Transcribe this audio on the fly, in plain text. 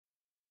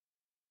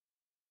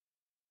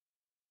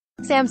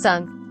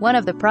Samsung. One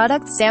of the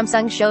products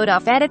Samsung showed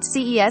off at its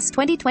CES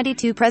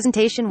 2022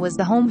 presentation was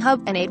the Home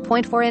Hub, an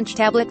 8.4-inch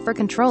tablet for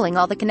controlling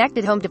all the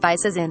connected home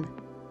devices in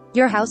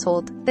your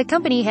household. The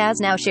company has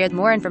now shared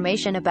more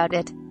information about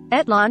it.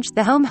 At launch,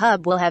 the Home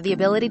Hub will have the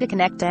ability to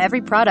connect to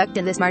every product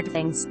in the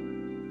SmartThings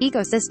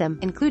ecosystem,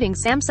 including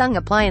Samsung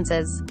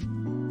appliances.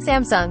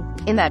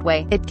 Samsung. In that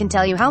way, it can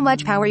tell you how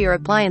much power your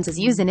appliances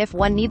use and if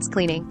one needs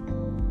cleaning.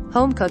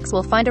 Home cooks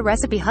will find a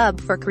recipe hub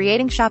for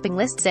creating shopping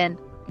lists and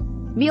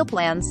meal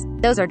plans.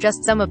 Those are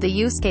just some of the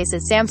use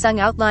cases Samsung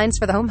outlines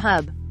for the Home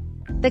Hub.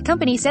 The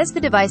company says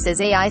the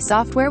device's AI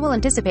software will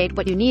anticipate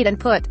what you need and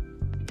put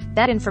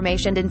that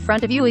information in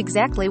front of you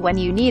exactly when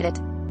you need it.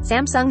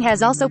 Samsung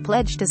has also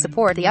pledged to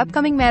support the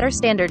upcoming Matter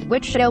standard,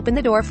 which should open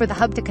the door for the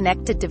hub to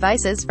connect to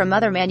devices from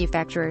other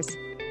manufacturers.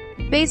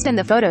 Based on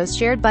the photos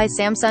shared by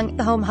Samsung,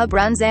 the Home Hub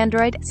runs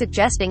Android,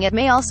 suggesting it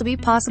may also be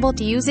possible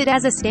to use it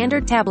as a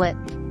standard tablet.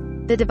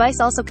 The device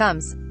also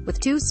comes with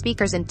 2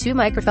 speakers and 2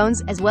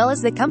 microphones, as well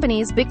as the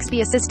company's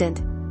Bixby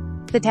assistant.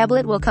 The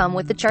tablet will come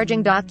with the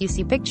charging dock you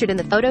see pictured in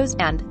the photos,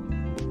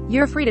 and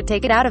you're free to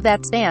take it out of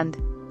that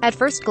stand. At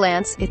first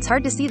glance, it's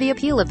hard to see the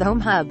appeal of the Home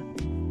Hub.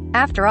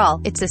 After all,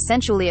 it's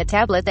essentially a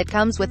tablet that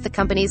comes with the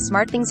company's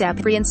SmartThings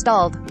app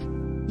pre-installed.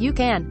 You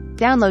can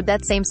download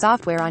that same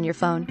software on your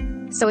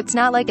phone, so it's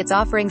not like it's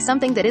offering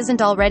something that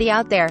isn't already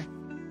out there.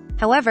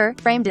 However,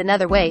 framed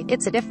another way,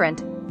 it's a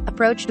different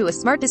approach to a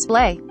smart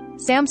display.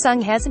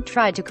 Samsung hasn't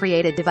tried to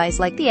create a device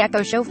like the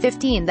Echo Show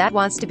 15 that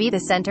wants to be the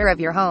center of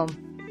your home.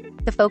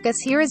 The focus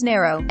here is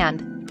narrow,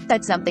 and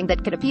that's something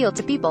that could appeal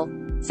to people.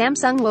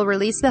 Samsung will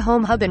release the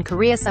Home Hub in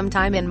Korea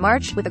sometime in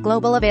March, with a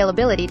global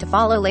availability to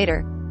follow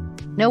later.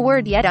 No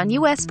word yet on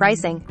US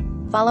pricing.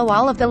 Follow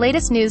all of the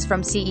latest news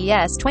from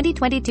CES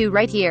 2022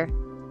 right here.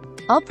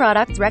 All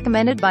products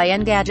recommended by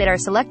Engadget are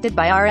selected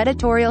by our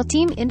editorial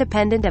team,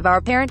 independent of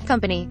our parent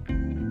company.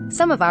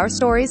 Some of our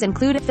stories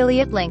include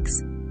affiliate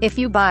links. If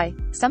you buy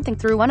something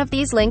through one of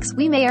these links,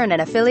 we may earn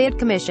an affiliate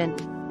commission.